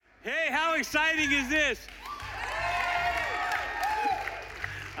Hey, how exciting is this?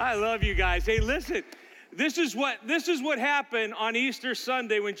 I love you guys. Hey, listen, this is what happened on Easter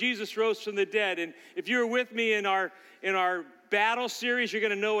Sunday when Jesus rose from the dead. And if you were with me in our battle series, you're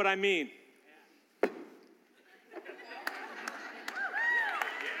going to know what I mean.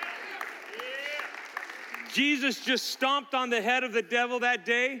 Jesus just stomped on the head of the devil that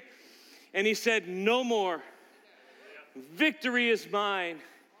day, and he said, "No more. Victory is mine."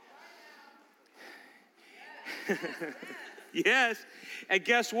 Yes, and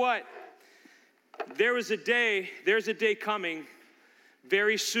guess what? There's a day coming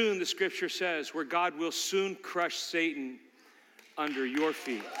very soon, the scripture says, where God will soon crush Satan under your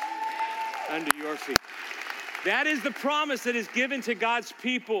feet. Under your feet. That is the promise that is given to God's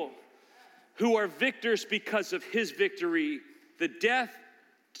people who are victors because of his victory. The death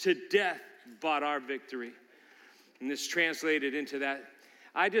to death bought our victory. And it's translated into that.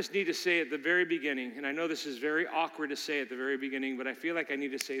 I just need to say at the very beginning, and I know this is very awkward to say at the very beginning, but I feel like I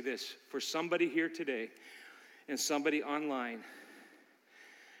need to say this. For somebody here today and somebody online,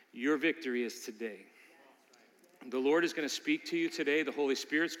 your victory is today. The Lord is going to speak to you today. The Holy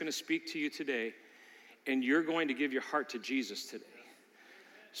Spirit's going to speak to you today. And you're going to give your heart to Jesus today.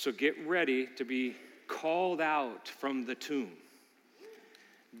 So get ready to be called out from the tomb.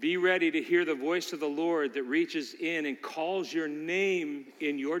 Be ready to hear the voice of the Lord that reaches in and calls your name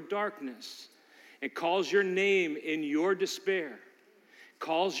in your darkness, and calls your name in your despair,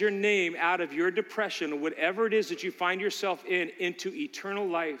 calls your name out of your depression, or whatever it is that you find yourself in, into eternal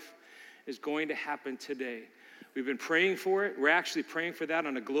life is going to happen today. We've been praying for it. We're actually praying for that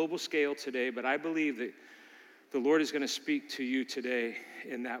on a global scale today, but I believe that the Lord is going to speak to you today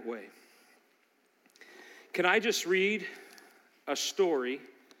in that way. Can I just read a story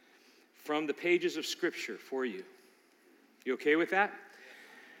from the pages of Scripture for you? You okay with that?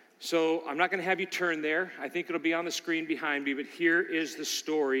 So I'm not going to have you turn there. I think it'll be on the screen behind me, but here is the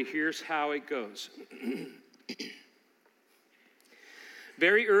story. Here's how it goes.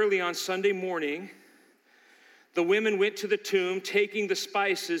 Very early on Sunday morning, the women went to the tomb, taking the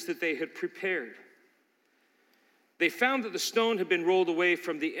spices that they had prepared. They found that the stone had been rolled away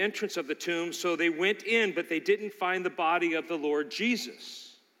from the entrance of the tomb, so they went in, but they didn't find the body of the Lord Jesus.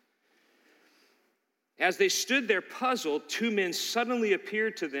 As they stood there puzzled, two men suddenly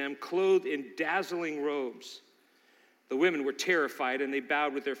appeared to them, clothed in dazzling robes. The women were terrified, and they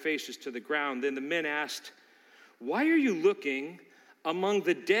bowed with their faces to the ground. Then the men asked, "Why are you looking among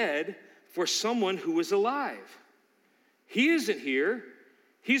the dead for someone who is alive? He isn't here.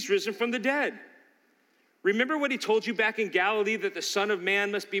 He's risen from the dead. Remember what he told you back in Galilee, that the Son of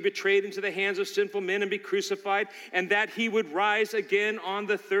Man must be betrayed into the hands of sinful men and be crucified, and that he would rise again on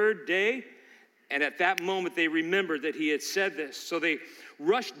the third day?" And at that moment, they remembered that he had said this. So they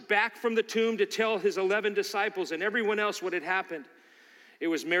rushed back from the tomb to tell his 11 disciples and everyone else what had happened. It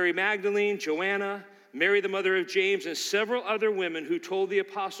was Mary Magdalene, Joanna, Mary the mother of James, and several other women who told the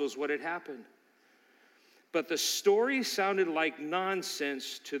apostles what had happened. But the story sounded like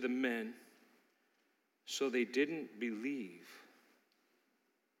nonsense to the men, so they didn't believe.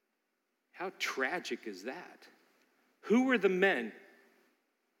 How tragic is that? Who were the men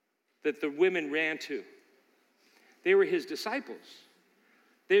that the women ran to? They were his disciples.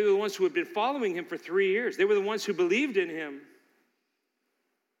 They were the ones who had been following him for 3 years. They were the ones who believed in him.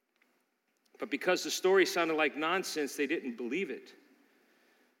 But because the story sounded like nonsense, they didn't believe it.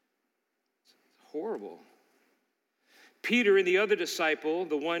 It's horrible. Peter and the other disciple,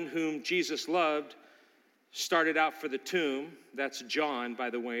 the one whom Jesus loved, started out for the tomb. That's John,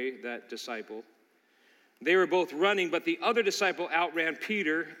 by the way, that disciple. They were both running, but the other disciple outran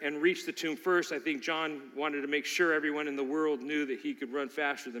Peter and reached the tomb first. I think John wanted to make sure everyone in the world knew that he could run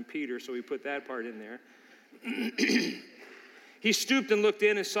faster than Peter, so he put that part in there. He stooped and looked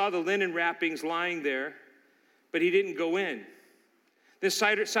in and saw the linen wrappings lying there, but he didn't go in. Then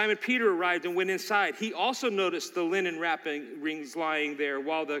Simon Peter arrived and went inside. He also noticed the linen wrappings lying there,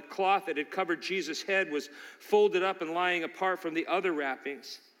 while the cloth that had covered Jesus' head was folded up and lying apart from the other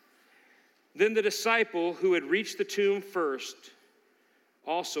wrappings. Then the disciple who had reached the tomb first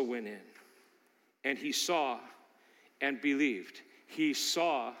also went in, and he saw and believed. He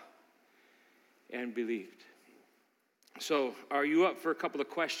saw and believed. So, are you up for a couple of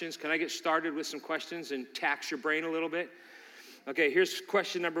questions? Can I get started with some questions and tax your brain a little bit? Okay, here's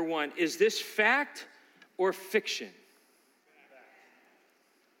question number 1. Is this fact or fiction?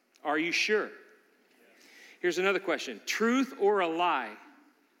 Are you sure? Here's another question. Truth or a lie?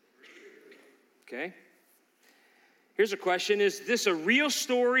 Okay. Here's a question. Is this a real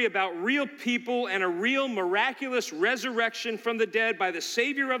story about real people and a real miraculous resurrection from the dead by the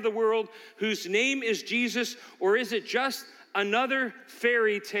Savior of the world whose name is Jesus? Or is it just another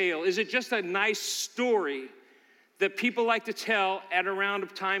fairy tale? Is it just a nice story that people like to tell at around a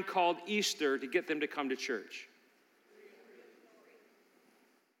time called Easter to get them to come to church?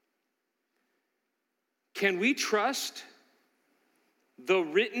 Can we trust the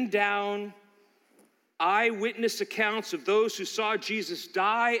written down eyewitness accounts of those who saw Jesus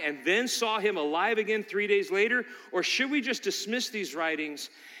die and then saw him alive again 3 days later? Or should we just dismiss these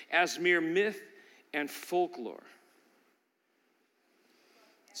writings as mere myth and folklore?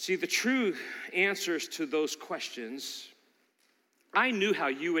 See, the true answers to those questions, I knew how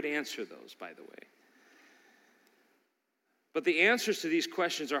you would answer those, by the way. But the answers to these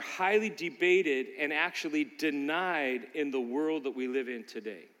questions are highly debated and actually denied in the world that we live in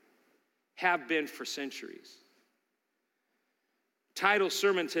today. Have been for centuries. Title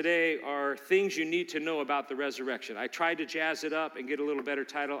sermon today are things you need to know about the resurrection. I tried to jazz it up and get a little better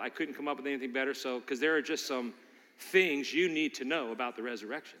title. I couldn't come up with anything better, because there are just some things you need to know about the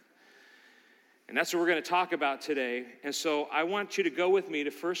resurrection. And that's what we're going to talk about today. And so I want you to go with me to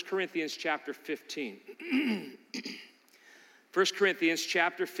 1 Corinthians chapter 15. 1 Corinthians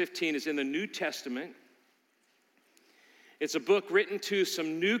chapter 15 is in the New Testament. It's a book written to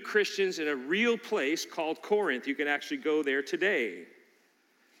some new Christians in a real place called Corinth. You can actually go there today.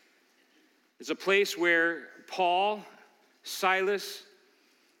 It's a place where Paul, Silas,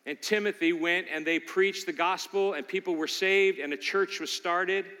 and Timothy went and they preached the gospel and people were saved and a church was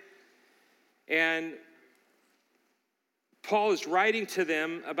started. And Paul is writing to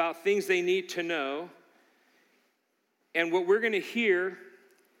them about things they need to know. And what we're going to hear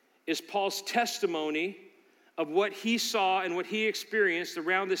is Paul's testimony of what he saw and what he experienced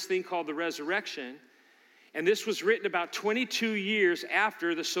around this thing called the resurrection. And this was written about 22 years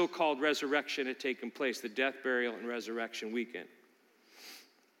after the so-called resurrection had taken place, the death, burial, and resurrection weekend.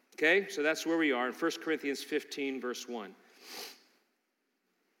 Okay, so that's where we are in 1 Corinthians 15, verse 1.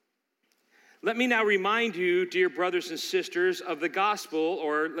 Let me now remind you, dear brothers and sisters, of the gospel,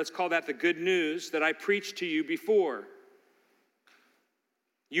 or let's call that the good news, that I preached to you before.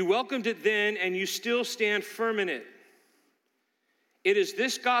 You welcomed it then, and you still stand firm in it. It is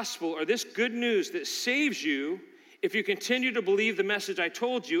this gospel, or this good news, that saves you if you continue to believe the message I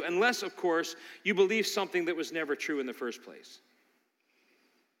told you, unless, of course, you believe something that was never true in the first place.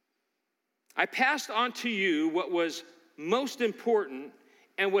 I passed on to you what was most important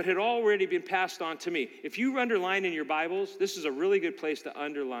and what had already been passed on to me. If you underline in your Bibles, this is a really good place to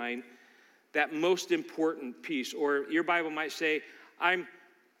underline that most important piece. Or your Bible might say,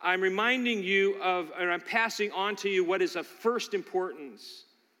 I'm reminding you of, or I'm passing on to you what is of first importance.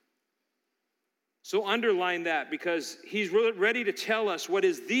 So underline that, because he's ready to tell us what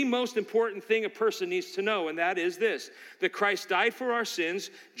is the most important thing a person needs to know, and that is this: that Christ died for our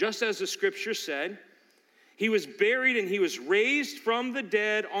sins, just as the scripture said. He was buried and he was raised from the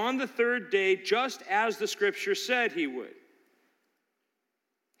dead on the third day, just as the scripture said he would.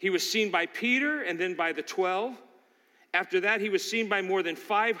 He was seen by Peter and then by the 12. After that, he was seen by more than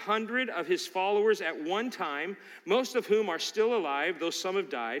 500 of his followers at one time, most of whom are still alive, though some have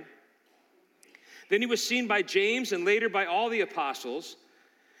died. Then he was seen by James and later by all the apostles.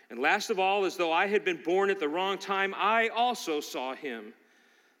 And last of all, as though I had been born at the wrong time, I also saw him.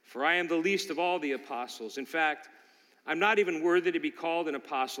 For I am the least of all the apostles. In fact, I'm not even worthy to be called an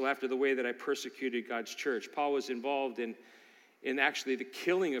apostle after the way that I persecuted God's church. Paul was involved in actually the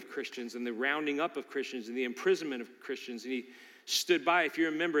killing of Christians and the rounding up of Christians and the imprisonment of Christians. And he stood by, if you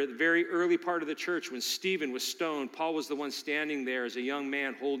remember, at the very early part of the church when Stephen was stoned, Paul was the one standing there as a young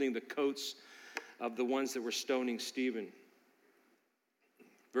man holding the coats of the ones that were stoning Stephen.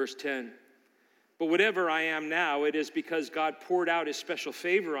 Verse 10, but whatever I am now, it is because God poured out his special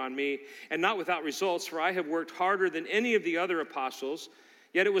favor on me, and not without results, for I have worked harder than any of the other apostles,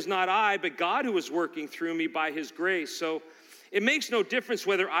 yet it was not I, but God who was working through me by his grace. So it makes no difference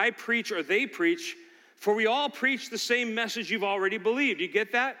whether I preach or they preach, for we all preach the same message you've already believed. You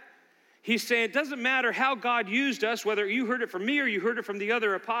get that? He's saying it doesn't matter how God used us, whether you heard it from me or you heard it from the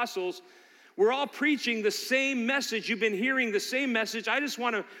other apostles. We're all preaching the same message. You've been hearing the same message. I just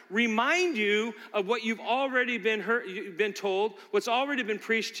want to remind you of what you've already been told, what's already been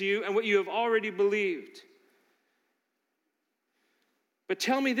preached to you, and what you have already believed. But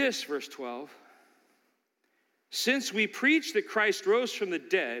tell me this, verse 12. Since we preach that Christ rose from the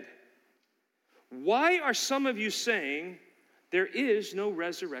dead, why are some of you saying there is no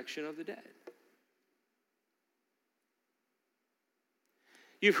resurrection of the dead?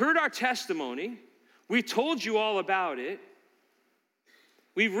 You've heard our testimony. We told you all about it.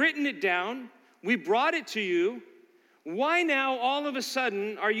 We've written it down. We brought it to you. Why now, all of a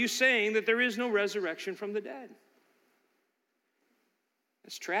sudden, are you saying that there is no resurrection from the dead?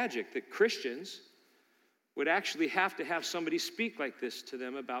 It's tragic that Christians would actually have to have somebody speak like this to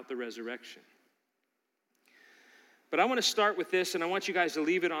them about the resurrection. But I want to start with this, and I want you guys to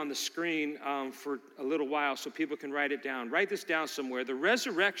leave it on the screen for a little while so people can write it down. Write this down somewhere. The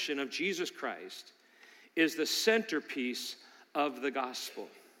resurrection of Jesus Christ is the centerpiece of the gospel.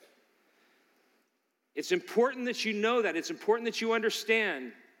 It's important that you know that. It's important that you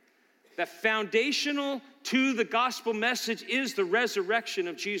understand that foundational to the gospel message is the resurrection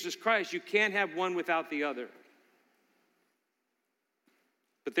of Jesus Christ. You can't have one without the other.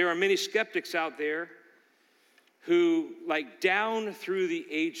 But there are many skeptics out there who, like down through the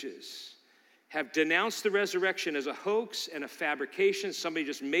ages, have denounced the resurrection as a hoax and a fabrication. Somebody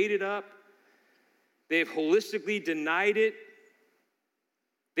just made it up. They've holistically denied it.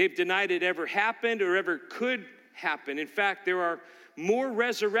 They've denied it ever happened or ever could happen. In fact, there are more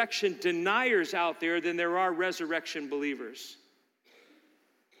resurrection deniers out there than there are resurrection believers.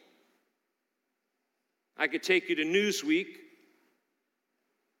 I could take you to Newsweek.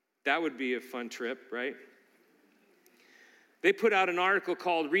 That would be a fun trip, right? They put out an article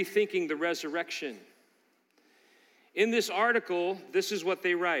called Rethinking the Resurrection. In this article, this is what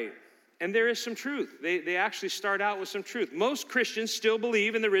they write. And there is some truth. They actually start out with some truth. Most Christians still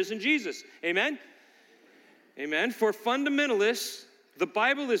believe in the risen Jesus. Amen? Amen. For fundamentalists, the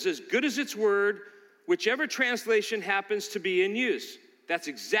Bible is as good as its word, whichever translation happens to be in use. That's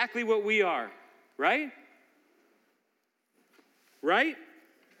exactly what we are. Right? Right?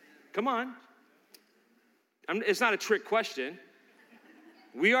 Come on. It's not a trick question.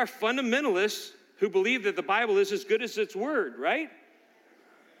 We are fundamentalists who believe that the Bible is as good as its word, right?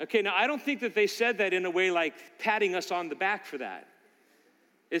 Okay, now I don't think that they said that in a way like patting us on the back for that.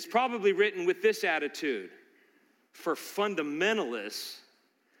 It's probably written with this attitude. For fundamentalists,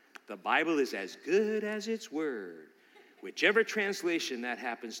 the Bible is as good as its word, whichever translation that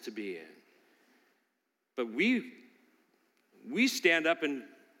happens to be in. But we stand up and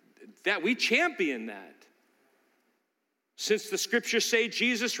that we champion that. Since the scriptures say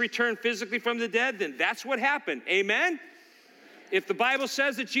Jesus returned physically from the dead, then that's what happened. Amen? If the Bible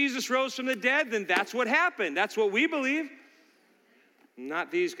says that Jesus rose from the dead, then that's what happened. That's what we believe. Not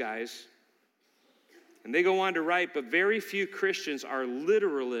these guys. And they go on to write, but very few Christians are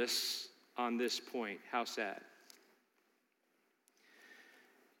literalists on this point. How sad.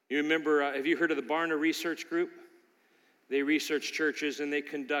 You remember, have you heard of the Barna Research Group? They research churches and they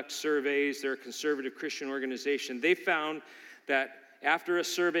conduct surveys. They're a conservative Christian organization. They found that after a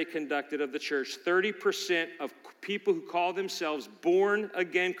survey conducted of the church, 30% of people who call themselves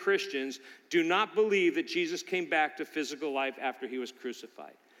born-again Christians do not believe that Jesus came back to physical life after he was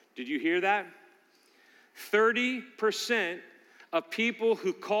crucified. Did you hear that? 30% of people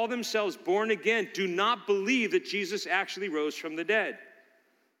who call themselves born again do not believe that Jesus actually rose from the dead.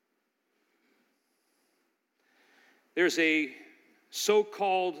 There's a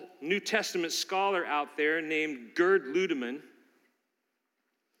so-called New Testament scholar out there named Gerd Ludemann.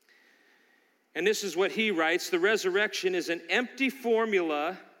 And this is what he writes: the resurrection is an empty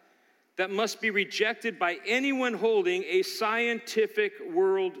formula that must be rejected by anyone holding a scientific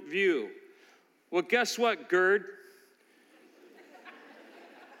worldview. Well, guess what, Gerd?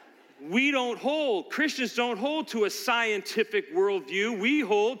 Christians don't hold to a scientific worldview. We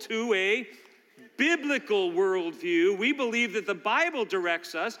hold to a biblical worldview. We believe that the Bible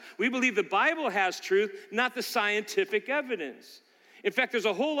directs us. We believe the Bible has truth, not the scientific evidence. In fact, there's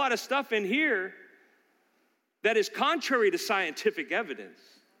a whole lot of stuff in here that is contrary to scientific evidence,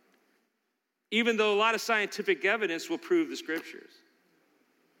 even though a lot of scientific evidence will prove the scriptures.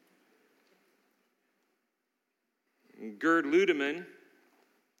 Gerd Ludemann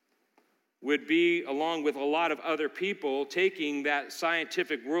would be, along with a lot of other people, taking that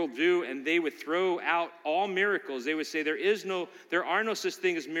scientific worldview, and they would throw out all miracles. They would say there are no such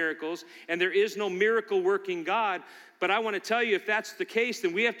thing as miracles, and there is no miracle-working God. But I want to tell you, if that's the case,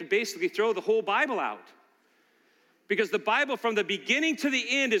 then we have to basically throw the whole Bible out. Because the Bible, from the beginning to the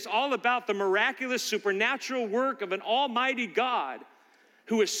end, is all about the miraculous, supernatural work of an almighty God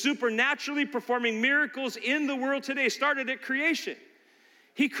who is supernaturally performing miracles in the world today. Started at creation.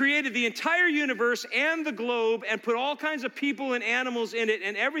 He created the entire universe and the globe and put all kinds of people and animals in it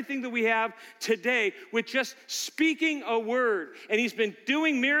and everything that we have today with just speaking a word. And he's been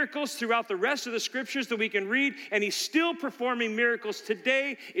doing miracles throughout the rest of the scriptures that we can read, and he's still performing miracles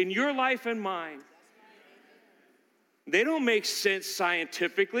today in your life and mine. They don't make sense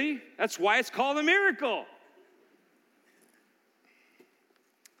scientifically. That's why it's called a miracle.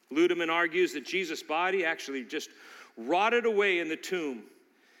 Ludemann argues that Jesus' body actually just rotted away in the tomb.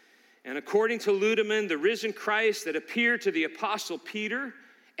 And according to Ludemann, the risen Christ that appeared to the Apostle Peter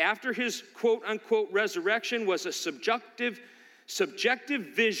after his quote-unquote resurrection was a subjective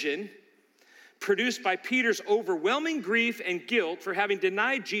vision produced by Peter's overwhelming grief and guilt for having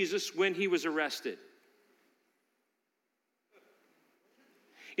denied Jesus when he was arrested.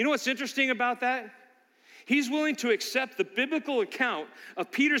 You know what's interesting about that? He's willing to accept the biblical account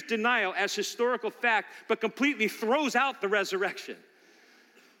of Peter's denial as historical fact, but completely throws out the resurrection.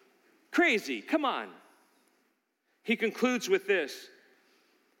 Crazy, come on. He concludes with this.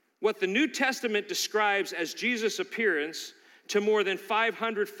 What the New Testament describes as Jesus' appearance to more than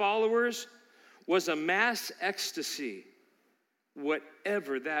 500 followers was a mass ecstasy,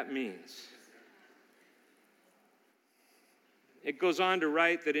 whatever that means. It goes on to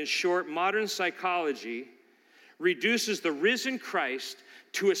write that, in short, modern psychology reduces the risen Christ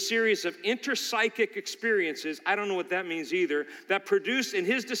to a series of interpsychic experiences, I don't know what that means either, that produced in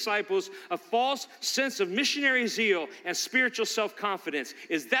his disciples a false sense of missionary zeal and spiritual self-confidence.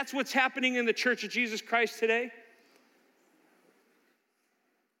 Is that what's happening in the Church of Jesus Christ today?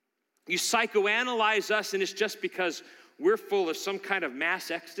 You psychoanalyze us and it's just because we're full of some kind of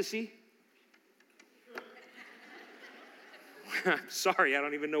mass ecstasy? I'm sorry, I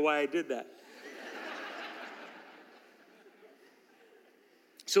don't even know why I did that.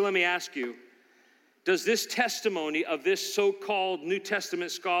 So let me ask you, does this testimony of this so-called New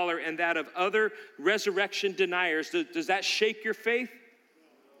Testament scholar and that of other resurrection deniers, does that shake your faith?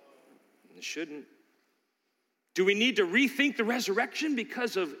 It shouldn't. Do we need to rethink the resurrection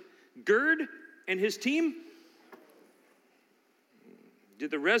because of Gerd and his team?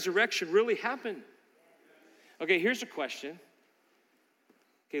 Did the resurrection really happen? Okay, here's a question.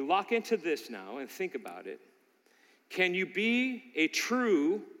 Okay, lock into this now and think about it. Can you be a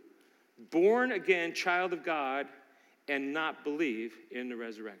true, born-again child of God and not believe in the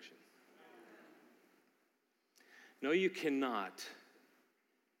resurrection? No, you cannot.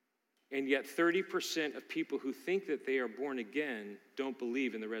 And yet 30% of people who think that they are born again don't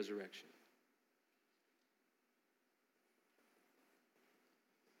believe in the resurrection.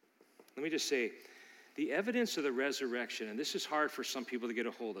 Let me just say, the evidence of the resurrection, and this is hard for some people to get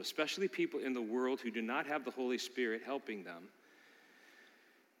a hold of, especially people in the world who do not have the Holy Spirit helping them.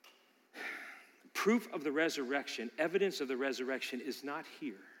 Proof of the resurrection, evidence of the resurrection is not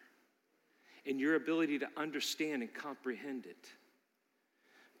here in your ability to understand and comprehend it.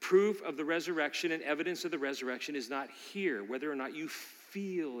 Proof of the resurrection and evidence of the resurrection is not here, whether or not you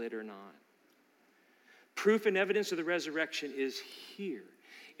feel it or not. Proof and evidence of the resurrection is here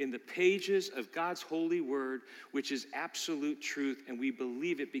in the pages of God's holy word, which is absolute truth, and we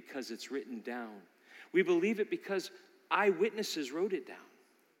believe it because it's written down. We believe it because eyewitnesses wrote it down.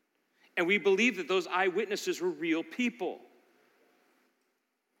 And we believe that those eyewitnesses were real people.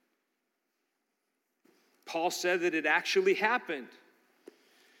 Paul said that it actually happened.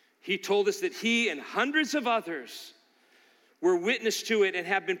 He told us that he and hundreds of others were witness to it and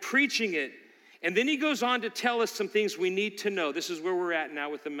have been preaching it. And then he goes on to tell us some things we need to know. This is where we're at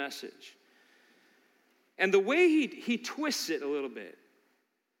now with the message. And the way he twists it a little bit,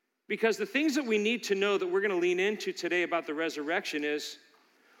 because the things that we need to know that we're going to lean into today about the resurrection is,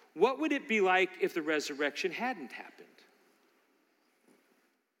 what would it be like if the resurrection hadn't happened?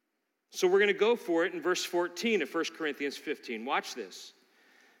 So we're going to go for it in verse 14 of 1 Corinthians 15. Watch this.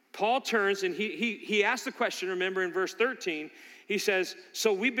 Paul turns and he asks the question, remember in verse 13, he says,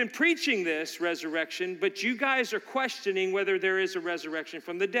 so we've been preaching this resurrection, but you guys are questioning whether there is a resurrection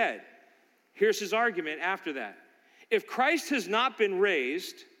from the dead. Here's his argument after that. If Christ has not been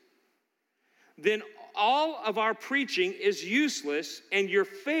raised, then all of our preaching is useless and your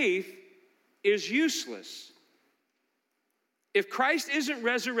faith is useless. If Christ isn't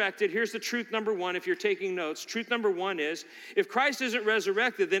resurrected, here's the truth number one, if you're taking notes. Truth number one is, if Christ isn't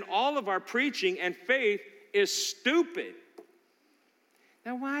resurrected, then all of our preaching and faith is stupid.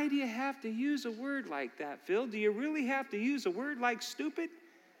 Now, why do you have to use a word like that, Phil? Do you really have to use a word like stupid?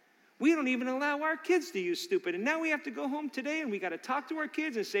 We don't even allow our kids to use stupid. And now we have to go home today and we got to talk to our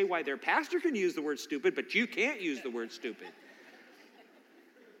kids and say why their pastor can use the word stupid, but you can't use the word stupid.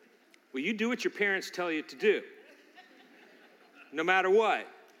 Well, you do what your parents tell you to do, no matter what.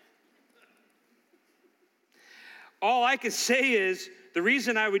 All I can say is, the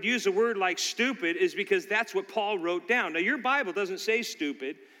reason I would use a word like stupid is because that's what Paul wrote down. Now, your Bible doesn't say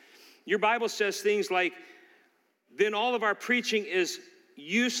stupid. Your Bible says things like, then all of our preaching is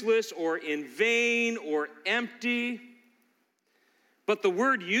useless or in vain or empty. But the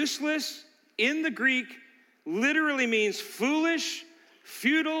word useless in the Greek literally means foolish,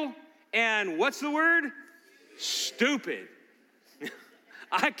 futile, and what's the word? Stupid.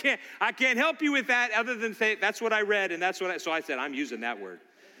 I can't help you with that other than say that's what I read and so I said I'm using that word.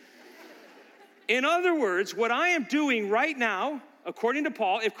 In other words, what I am doing right now, according to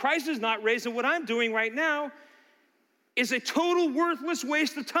Paul, if Christ is not raised, then what I'm doing right now is a total worthless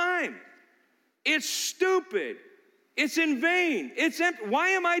waste of time. It's stupid. It's in vain. It's empty. Why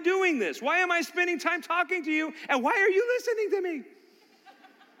am I doing this? Why am I spending time talking to you? And why are you listening to me?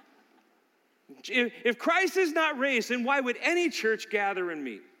 If Christ is not raised, then why would any church gather and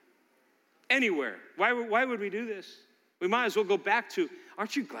meet? Anywhere. Why would we do this? We might as well go back to,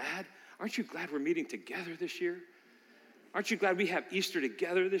 aren't you glad? Aren't you glad we're meeting together this year? Aren't you glad we have Easter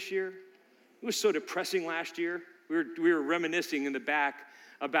together this year? It was so depressing last year. We were reminiscing in the back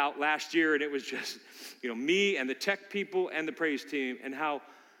about last year, and it was just, me and the tech people and the praise team, and how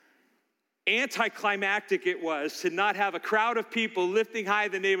anticlimactic it was to not have a crowd of people lifting high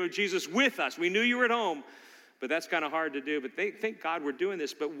the name of Jesus with us. We knew you were at home, but that's kind of hard to do. But thank God we're doing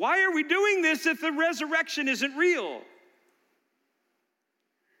this. But why are we doing this if the resurrection isn't real?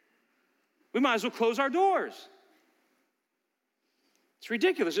 We might as well close our doors. It's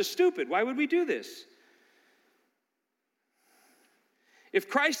ridiculous. It's stupid. Why would we do this? If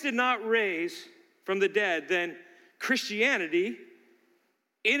Christ did not raise from the dead, then Christianity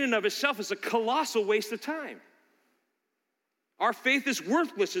in and of itself is a colossal waste of time. Our faith is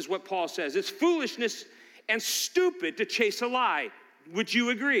worthless, is what Paul says. It's foolishness and stupid to chase a lie. Would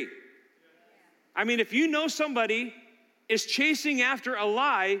you agree? I mean, if you know somebody is chasing after a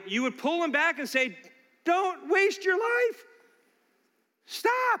lie, you would pull them back and say, don't waste your life.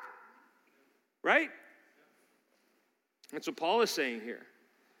 Stop. Right? That's what Paul is saying here.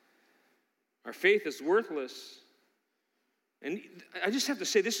 Our faith is worthless. And I just have to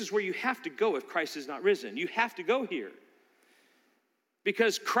say, this is where you have to go if Christ is not risen. You have to go here.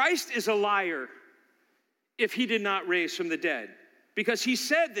 Because Christ is a liar if he did not raise from the dead. Because he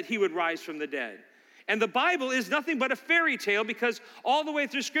said that he would rise from the dead. And the Bible is nothing but a fairy tale, because all the way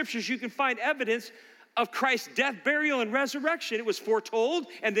through scriptures you can find evidence of Christ's death, burial, and resurrection. It was foretold,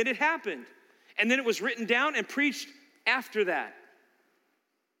 and then it happened. And then it was written down and preached after that.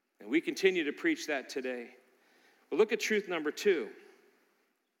 And we continue to preach that today. Well, look at truth number 2.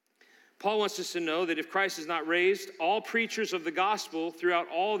 Paul wants us to know that if Christ is not raised, all preachers of the gospel throughout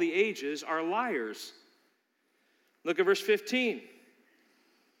all the ages are liars. Look at verse 15.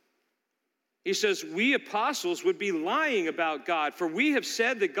 He says, we apostles would be lying about God, for we have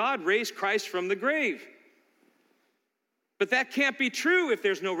said that God raised Christ from the grave. But that can't be true if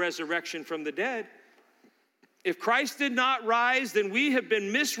there's no resurrection from the dead. If Christ did not rise, then we have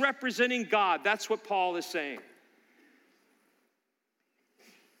been misrepresenting God. That's what Paul is saying.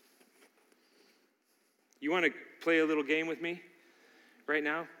 You want to play a little game with me right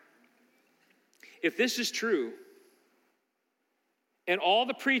now? If this is true, and all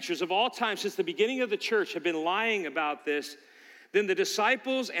the preachers of all time since the beginning of the church have been lying about this, then the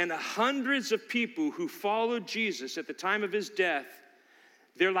disciples and hundreds of people who followed Jesus at the time of his death,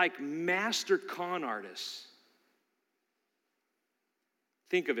 they're like master con artists.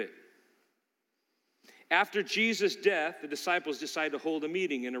 Think of it. After Jesus' death, the disciples decided to hold a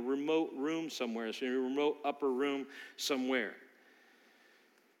meeting in a remote room somewhere, so in a remote upper room somewhere.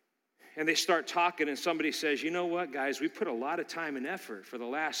 And they start talking, and somebody says, you know what, guys, we put a lot of time and effort for the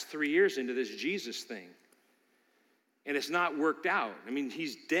last 3 years into this Jesus thing. And it's not worked out. I mean,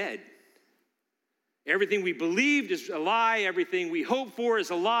 he's dead. Everything we believed is a lie. Everything we hoped for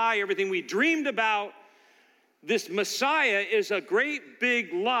is a lie. Everything we dreamed about, this Messiah is a great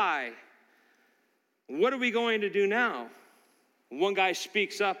big lie. What are we going to do now? One guy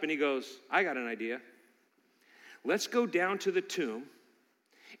speaks up and he goes, I got an idea. Let's go down to the tomb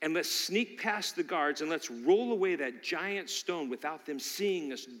and let's sneak past the guards and let's roll away that giant stone without them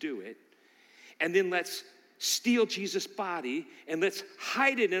seeing us do it. And then let's steal Jesus' body and let's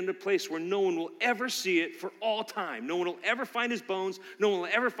hide it in a place where no one will ever see it for all time. No one will ever find his bones. No one will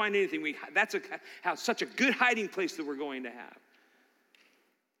ever find anything. That's such a good hiding place that we're going to have.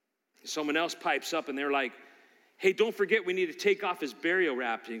 Someone else pipes up and they're like, hey, don't forget we need to take off his burial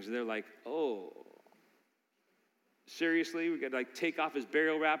wrappings. And they're like, oh, seriously? We got to take off his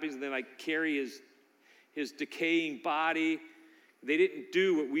burial wrappings and then carry his decaying body. They didn't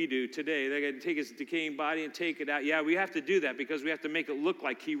do what we do today. They got to take his decaying body and take it out. Yeah, we have to do that because we have to make it look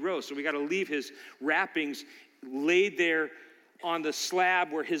like he rose. So we got to leave his wrappings laid there on the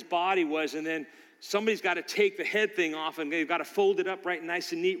slab where his body was, and then somebody's got to take the head thing off, and they've got to fold it up right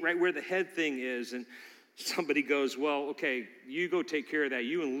nice and neat right where the head thing is. And somebody goes, well, okay, you go take care of that.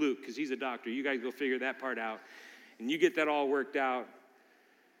 You and Luke, because he's a doctor. You guys go figure that part out. And you get that all worked out.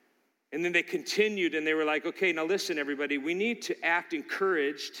 And then they continued and they were like, okay, now listen, everybody, we need to act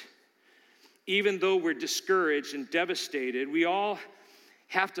encouraged, even though we're discouraged and devastated. We all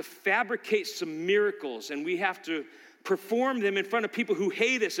have to fabricate some miracles, and we have to perform them in front of people who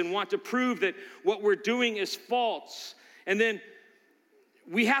hate us and want to prove that what we're doing is false. And then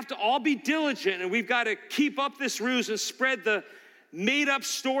we have to all be diligent, and we've got to keep up this ruse and spread the made-up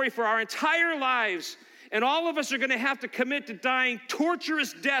story for our entire lives. And all of us are going to have to commit to dying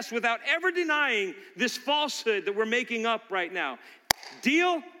torturous deaths without ever denying this falsehood that we're making up right now.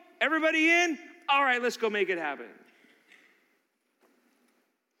 Deal? Everybody in? All right, let's go make it happen.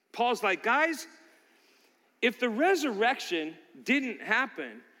 Paul's like, guys, if the resurrection didn't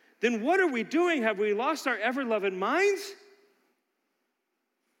happen, then what are we doing? Have we lost our ever-loving minds?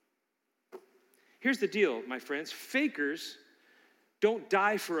 Here's the deal, my friends. Fakers don't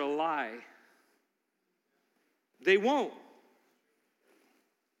die for a lie. They won't.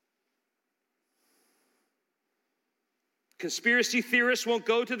 Conspiracy theorists won't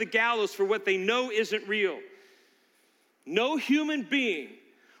go to the gallows for what they know isn't real. No human being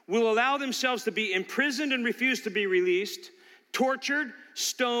will allow themselves to be imprisoned and refuse to be released, tortured,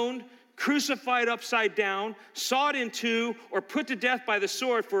 stoned, crucified upside down, sawed in two, or put to death by the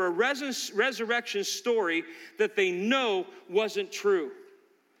sword for a resurrection story that they know wasn't true.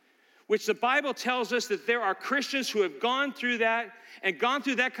 Which the Bible tells us that there are Christians who have gone through that and gone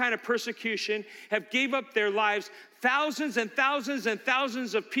through that kind of persecution, have gave up their lives. Thousands and thousands and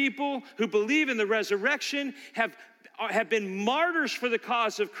thousands of people who believe in the resurrection have been martyrs for the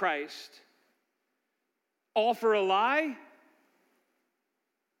cause of Christ. All for a lie?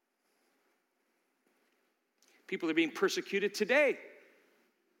 People are being persecuted today.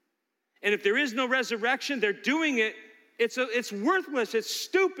 And if there is no resurrection, they're doing it. It's worthless. It's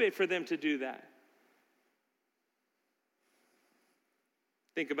stupid for them to do that.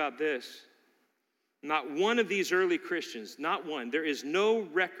 Think about this. Not one of these early Christians, not one, there is no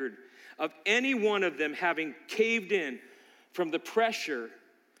record of any one of them having caved in from the pressure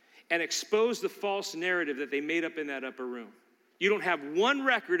and exposed the false narrative that they made up in that upper room. You don't have one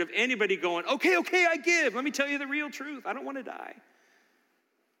record of anybody going, okay, I give. Let me tell you the real truth. I don't want to die.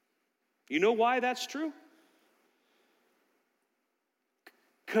 You know why that's true?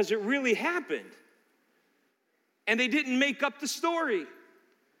 Because it really happened. And they didn't make up the story.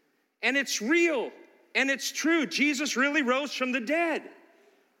 And it's real. And it's true. Jesus really rose from the dead.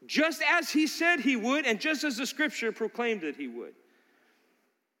 Just as he said he would, and just as the scripture proclaimed that he would.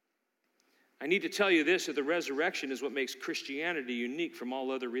 I need to tell you this, that the resurrection is what makes Christianity unique from all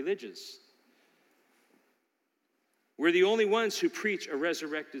other religions. We're the only ones who preach a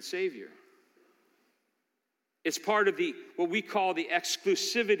resurrected Savior. It's part of what we call the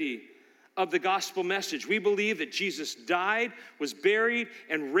exclusivity of the gospel message. We believe that Jesus died, was buried,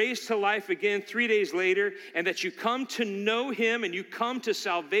 and raised to life again 3 days later, and that you come to know him and you come to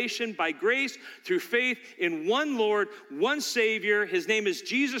salvation by grace through faith in one Lord, one Savior. His name is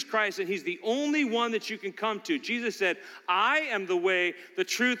Jesus Christ, and he's the only one that you can come to. Jesus said, I am the way, the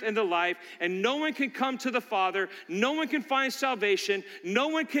truth, and the life, and no one can come to the Father, no one can find salvation, no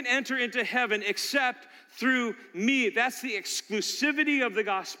one can enter into heaven except through me. That's the exclusivity of the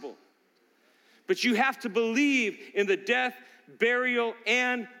gospel. But you have to believe in the death, burial,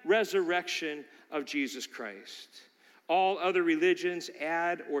 and resurrection of Jesus Christ. All other religions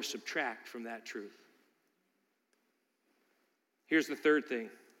add or subtract from that truth. Here's the third thing.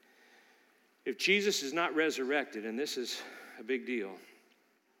 If Jesus is not resurrected, and this is a big deal,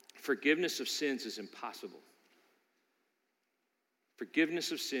 forgiveness of sins is impossible.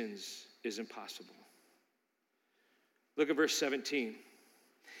 Forgiveness of sins is impossible. Look at verse 17.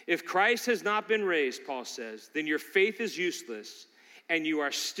 If Christ has not been raised, Paul says, then your faith is useless and you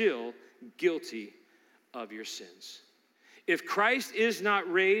are still guilty of your sins. If Christ is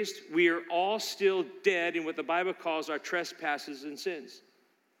not raised, we are all still dead in what the Bible calls our trespasses and sins.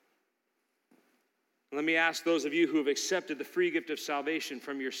 Let me ask those of you who have accepted the free gift of salvation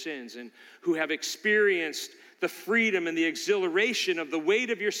from your sins and who have experienced the freedom and the exhilaration of the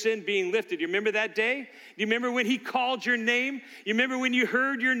weight of your sin being lifted. You remember that day? Do you remember when he called your name? You remember when you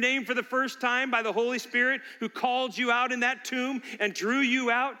heard your name for the first time by the Holy Spirit who called you out in that tomb and drew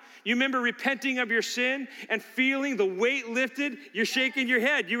you out? You remember repenting of your sin and feeling the weight lifted? You're shaking your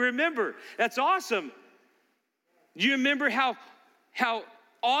head. You remember. That's awesome. You remember how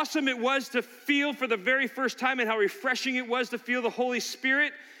awesome it was to feel for the very first time and how refreshing it was to feel the Holy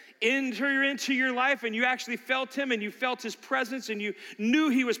Spirit enter into your life and you actually felt him and you felt his presence and you knew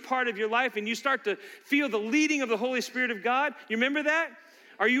he was part of your life and you start to feel the leading of the Holy Spirit of God? You remember that?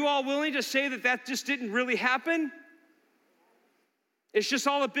 Are you all willing to say that that just didn't really happen? It's just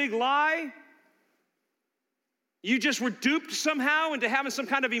all a big lie? You just were duped somehow into having some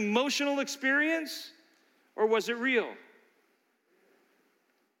kind of emotional experience? Or was it real?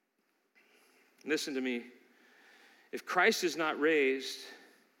 Listen to me. If Christ is not raised,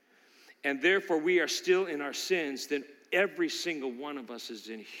 and therefore we are still in our sins, then every single one of us is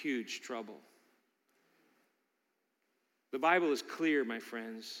in huge trouble. The Bible is clear, my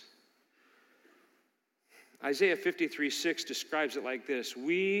friends. Isaiah 53:6 describes it like this: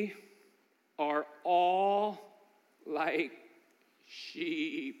 we are all like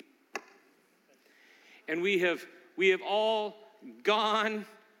sheep, and we have all gone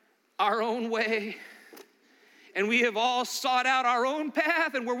our own way, and we have all sought out our own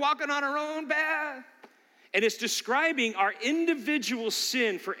path, and we're walking on our own path. And it's describing our individual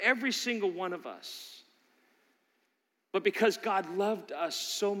sin for every single one of us. But because God loved us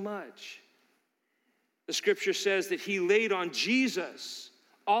so much, the scripture says that he laid on Jesus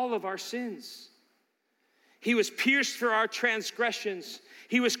all of our sins. He was pierced for our transgressions.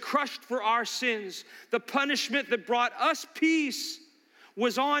 He was crushed for our sins. The punishment that brought us peace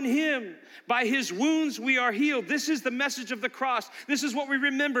was on him. By his wounds we are healed. This is the message of the cross. This is what we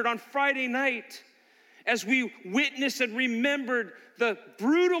remembered on Friday night as we witnessed and remembered the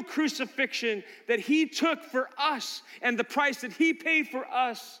brutal crucifixion that he took for us and the price that he paid for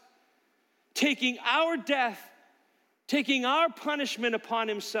us, taking our death, taking our punishment upon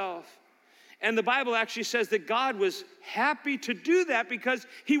himself. And the Bible actually says that God was happy to do that because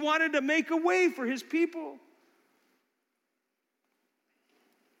he wanted to make a way for his people.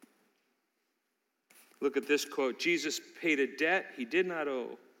 Look at this quote: Jesus paid a debt he did not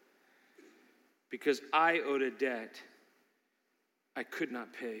owe because I owed a debt I could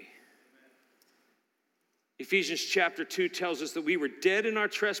not pay. Ephesians chapter 2 tells us that we were dead in our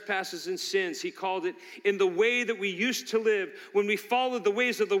trespasses and sins. He called it in the way that we used to live, when we followed the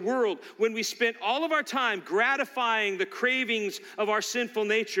ways of the world, when we spent all of our time gratifying the cravings of our sinful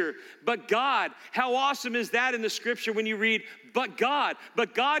nature. But God, how awesome is that in the scripture when you read, but God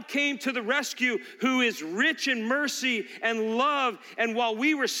came to the rescue, who is rich in mercy and love. And while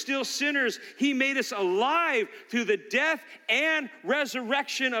we were still sinners, he made us alive through the death and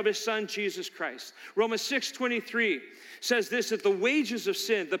resurrection of his son, Jesus Christ. Romans 6:23 says this, that the wages of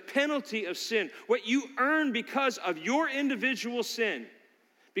sin, the penalty of sin, what you earn because of your individual sin,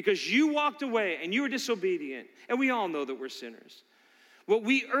 because you walked away and you were disobedient, and we all know that we're sinners. What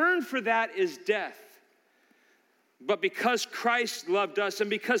we earn for that is death. But because Christ loved us and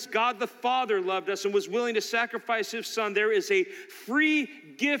because God the Father loved us and was willing to sacrifice his son, there is a free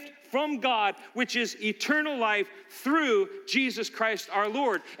gift from God, which is eternal life through Jesus Christ our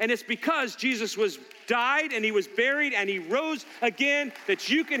Lord. And it's because Jesus died and he was buried and he rose again that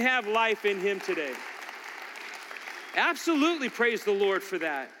you can have life in him today. Absolutely praise the Lord for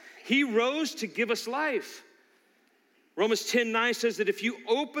that. He rose to give us life. Romans 10:9 says that if you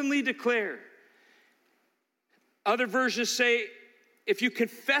openly declare, other versions say, if you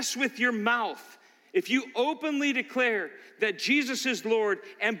confess with your mouth, if you openly declare that Jesus is Lord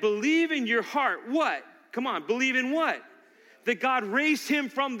and believe in your heart, what? Come on, believe in what? That God raised him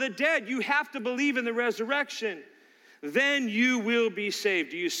from the dead. You have to believe in the resurrection. Then you will be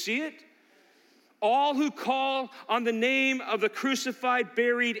saved. Do you see it? All who call on the name of the crucified,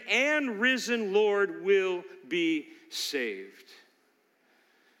 buried, and risen Lord will be saved.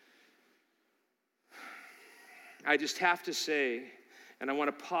 I just have to say, and I want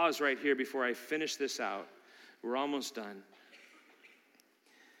to pause right here before I finish this out. We're almost done.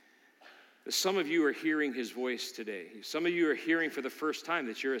 Some of you are hearing his voice today. Some of you are hearing for the first time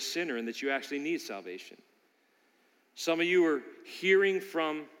that you're a sinner and that you actually need salvation. Some of you are hearing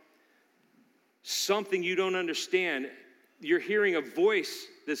from something you don't understand. You're hearing a voice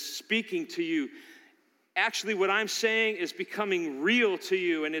that's speaking to you. Actually, what I'm saying is becoming real to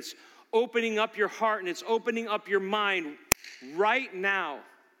you, and it's opening up your heart and it's opening up your mind right now.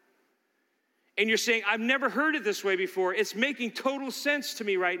 And you're saying, I've never heard it this way before. It's making total sense to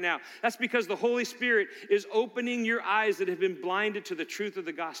me right now. That's because the Holy Spirit is opening your eyes that have been blinded to the truth of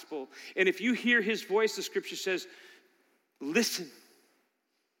the gospel. And if you hear his voice, the scripture says, listen.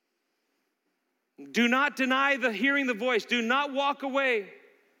 Do not deny hearing the voice. Do not walk away.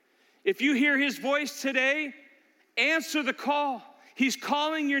 If you hear his voice today, answer the call. He's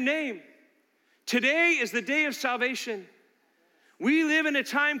calling your name. Today is the day of salvation. We live in a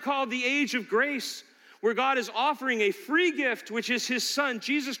time called the age of grace, where God is offering a free gift, which is his son,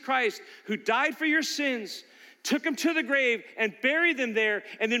 Jesus Christ, who died for your sins, took him to the grave and buried them there,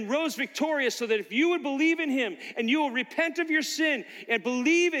 and then rose victorious, so that if you would believe in him and you will repent of your sin and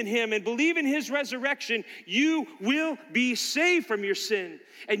believe in him and believe in his resurrection, you will be saved from your sin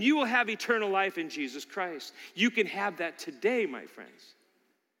and you will have eternal life in Jesus Christ. You can have that today, my friends.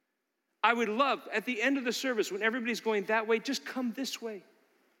 I would love, at the end of the service, when everybody's going that way, just come this way.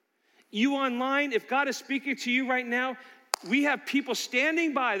 You online, if God is speaking to you right now, we have people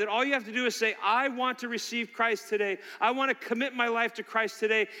standing by that all you have to do is say, I want to receive Christ today. I want to commit my life to Christ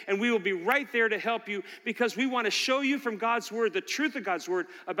today. And we will be right there to help you, because we want to show you from God's word, the truth of God's word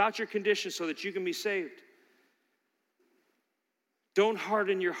about your condition, so that you can be saved. Don't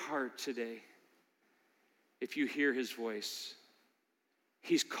harden your heart today if you hear his voice.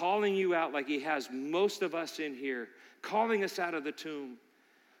 He's calling you out like he has most of us in here, calling us out of the tomb,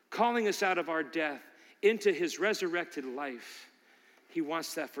 calling us out of our death into his resurrected life. He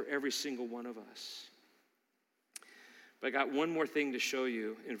wants that for every single one of us. But I got one more thing to show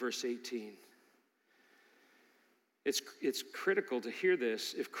you in verse 18. It's critical to hear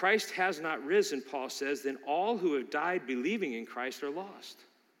this. If Christ has not risen, Paul says, then all who have died believing in Christ are lost.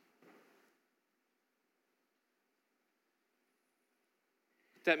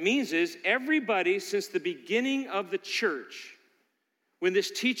 What that means is everybody since the beginning of the church, when this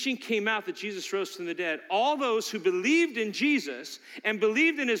teaching came out that Jesus rose from the dead, all those who believed in Jesus and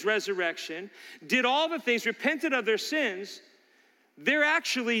believed in his resurrection, did all the things, repented of their sins, they're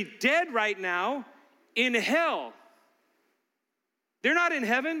actually dead right now in hell. They're not in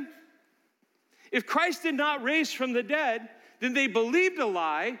heaven. If Christ did not raise from the dead, then they believed a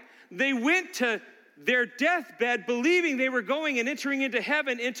lie. They went to their deathbed believing they were going and entering into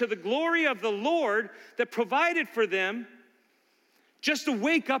heaven, into the glory of the Lord that provided for them, just to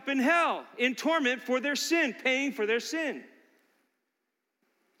wake up in hell, in torment for their sin, paying for their sin.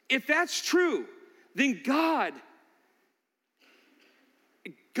 If that's true, then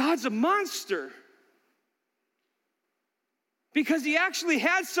God's a monster. Because he actually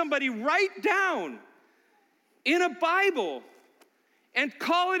had somebody write down in a Bible and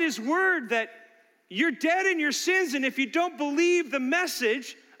call it his word that you're dead in your sins, and if you don't believe the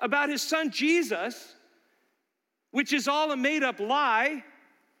message about his son Jesus, which is all a made-up lie,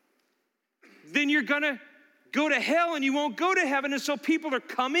 then you're going to go to hell and you won't go to heaven. And so people are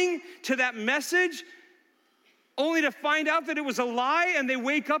coming to that message only to find out that it was a lie, and they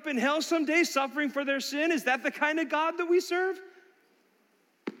wake up in hell someday suffering for their sin. Is that the kind of God that we serve?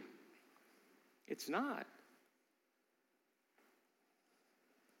 It's not.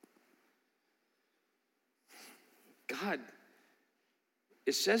 God,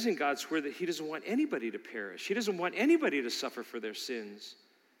 it says in God's word that he doesn't want anybody to perish. He doesn't want anybody to suffer for their sins.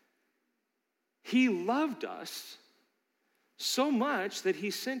 He loved us so much that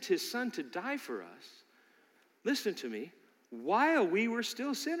he sent his son to die for us. Listen to me. While we were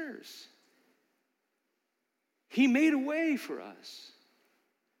still sinners, he made a way for us.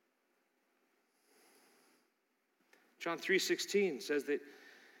 John 3:16 says that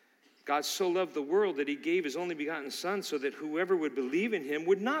God so loved the world that he gave his only begotten son so that whoever would believe in him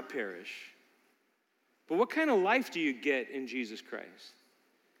would not perish. But what kind of life do you get in Jesus Christ?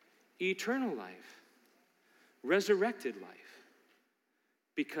 Eternal life, resurrected life,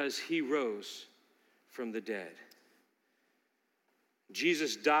 because he rose from the dead.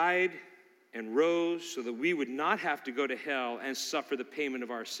 Jesus died and rose so that we would not have to go to hell and suffer the payment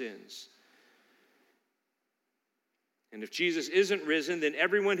of our sins. And if Jesus isn't risen, then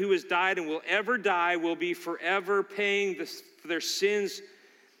everyone who has died and will ever die will be forever paying for their sins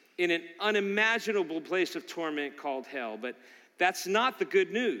in an unimaginable place of torment called hell. But that's not the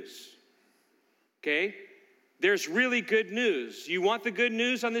good news, okay? There's really good news. You want the good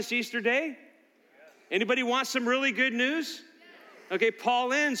news on this Easter day? Anybody want some really good news? Okay,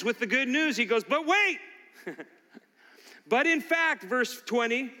 Paul ends with the good news. He goes, but wait. But in fact, verse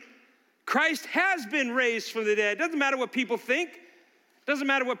 20, Christ has been raised from the dead. Doesn't matter what people think. Doesn't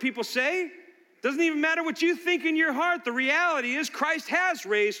matter what people say. Doesn't even matter what you think in your heart. The reality is Christ has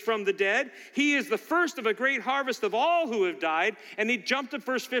raised from the dead. He is the first of a great harvest of all who have died. And he jumped to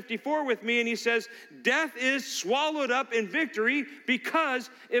verse 54 with me and he says, death is swallowed up in victory because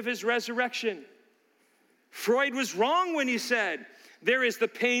of his resurrection. Freud was wrong when he said, there is the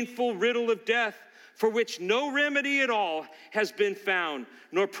painful riddle of death for which no remedy at all has been found,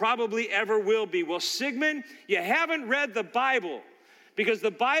 nor probably ever will be. Well, Sigmund, you haven't read the Bible, because the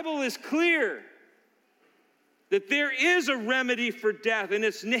Bible is clear that there is a remedy for death, and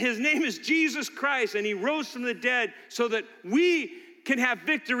his name is Jesus Christ, and he rose from the dead so that we can have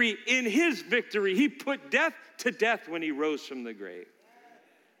victory in his victory. He put death to death when he rose from the grave.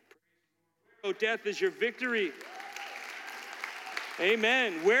 Oh, death is your victory.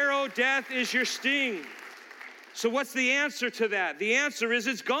 Amen. Where, oh, death, is your sting? So what's the answer to that? The answer is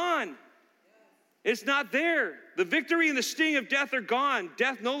it's gone. It's not there. The victory and the sting of death are gone.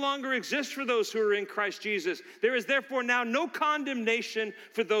 Death no longer exists for those who are in Christ Jesus. There is therefore now no condemnation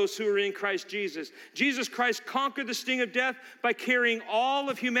for those who are in Christ Jesus. Jesus Christ conquered the sting of death by carrying all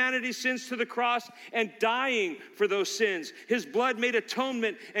of humanity's sins to the cross and dying for those sins. His blood made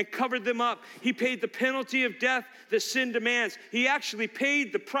atonement and covered them up. He paid the penalty of death that sin demands. He actually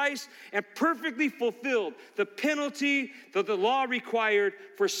paid the price and perfectly fulfilled the penalty that the law required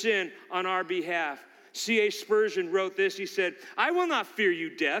for sin on our behalf. C.H. Spurgeon wrote this. He said, "I will not fear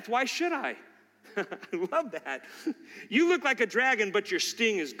you, death. Why should I?" I love that. "You look like a dragon, but your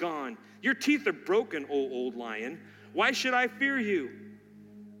sting is gone. Your teeth are broken, O old lion. Why should I fear you?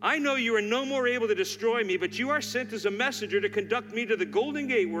 I know you are no more able to destroy me, but you are sent as a messenger to conduct me to the golden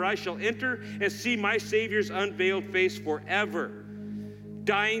gate where I shall enter and see my Savior's unveiled face forever."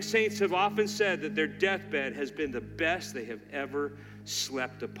 Dying saints have often said that their deathbed has been the best they have ever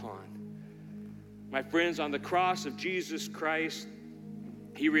slept upon. My friends, on the cross of Jesus Christ,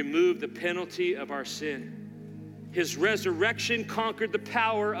 he removed the penalty of our sin. His resurrection conquered the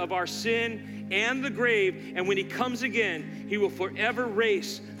power of our sin and the grave, and when he comes again, he will forever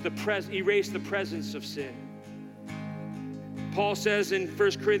erase the presence of sin. Paul says in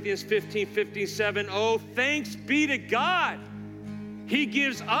 1 Corinthians 15:57, "Oh, thanks be to God. He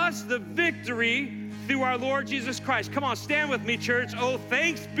gives us the victory through our Lord Jesus Christ." Come on, stand with me, church. Oh,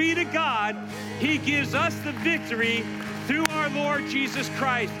 thanks be to God. He gives us the victory through our Lord Jesus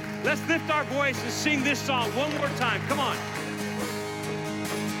Christ. Let's lift our voice and sing this song one more time. Come on.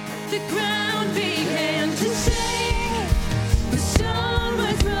 The ground began to shake. The stone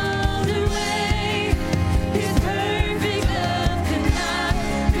was rolled away. His perfect love could not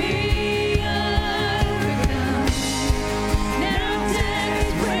be overcome. Now death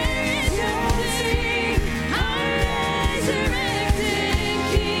praise your thing. Our resurrected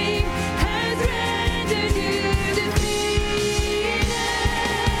King has rendered you defeated.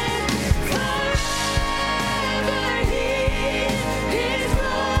 Forever he is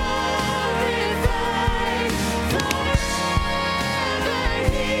glorified. Forever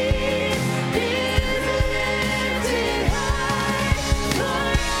he is lifted high.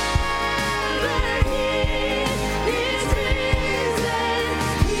 Forever he is risen.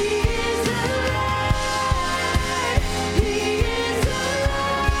 He is alive. He is alive.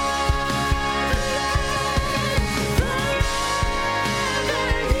 Forever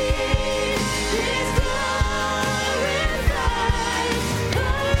he is glorified.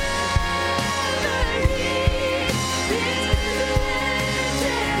 Forever he is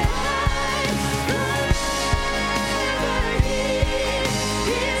lifted high. Forever he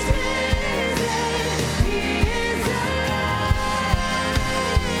is risen. He is alive. He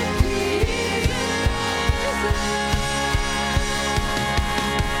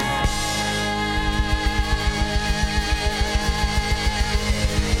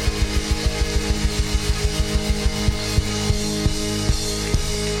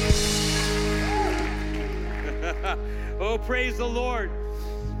Oh, praise the Lord.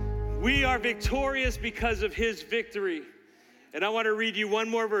 We are victorious because of his victory. And I want to read you one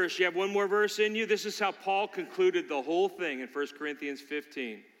more verse. You have one more verse in you? This is how Paul concluded the whole thing in 1 Corinthians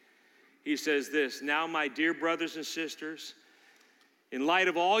 15. He says this, "Now, my dear brothers and sisters, in light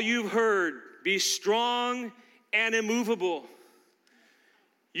of all you've heard, be strong and immovable."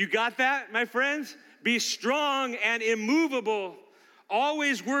 You got that, my friends? Be strong and immovable.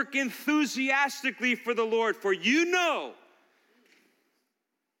 Always work enthusiastically for the Lord, for you know,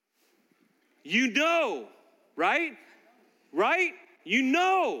 right? Right? We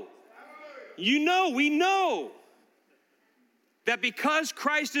know that because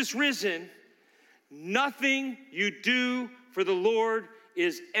Christ is risen, nothing you do for the Lord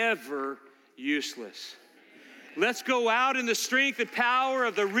is ever useless. Let's go out in the strength and power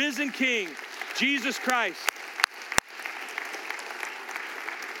of the risen King, Jesus Christ.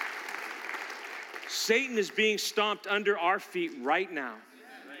 Satan is being stomped under our feet right now.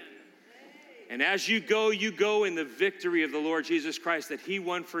 And as you go in the victory of the Lord Jesus Christ that he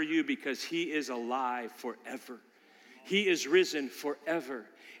won for you because he is alive forever. He is risen forever.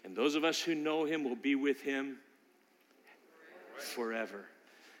 And those of us who know him will be with him forever.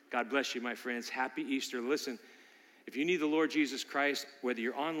 God bless you, my friends. Happy Easter. Listen, if you need the Lord Jesus Christ, whether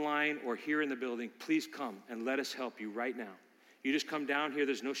you're online or here in the building, please come and let us help you right now. You just come down here.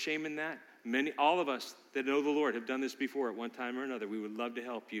 There's no shame in that. All of us that know the Lord have done this before at one time or another. We would love to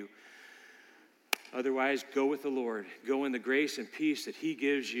help you. Otherwise, go with the Lord. Go in the grace and peace that he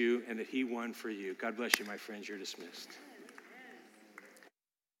gives you and that he won for you. God bless you, my friends. You're dismissed.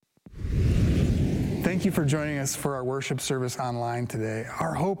 Thank you for joining us for our worship service online today.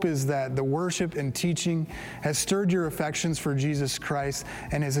 Our hope is that the worship and teaching has stirred your affections for Jesus Christ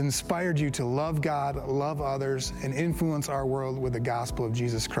and has inspired you to love God, love others, and influence our world with the gospel of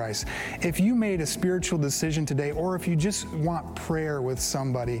Jesus Christ. If you made a spiritual decision today, or if you just want prayer with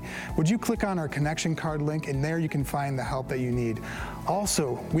somebody, would you click on our connection card link, and there you can find the help that you need.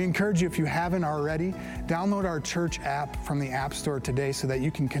 Also, we encourage you, if you haven't already, download our church app from the App Store today so that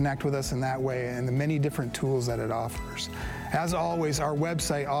you can connect with us in that way and the many different tools that it offers. As always, our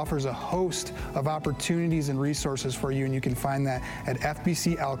website offers a host of opportunities and resources for you, and you can find that at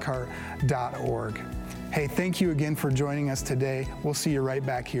fbcelcar.org. Hey, thank you again for joining us today. We'll see you right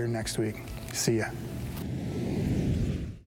back here next week. See ya.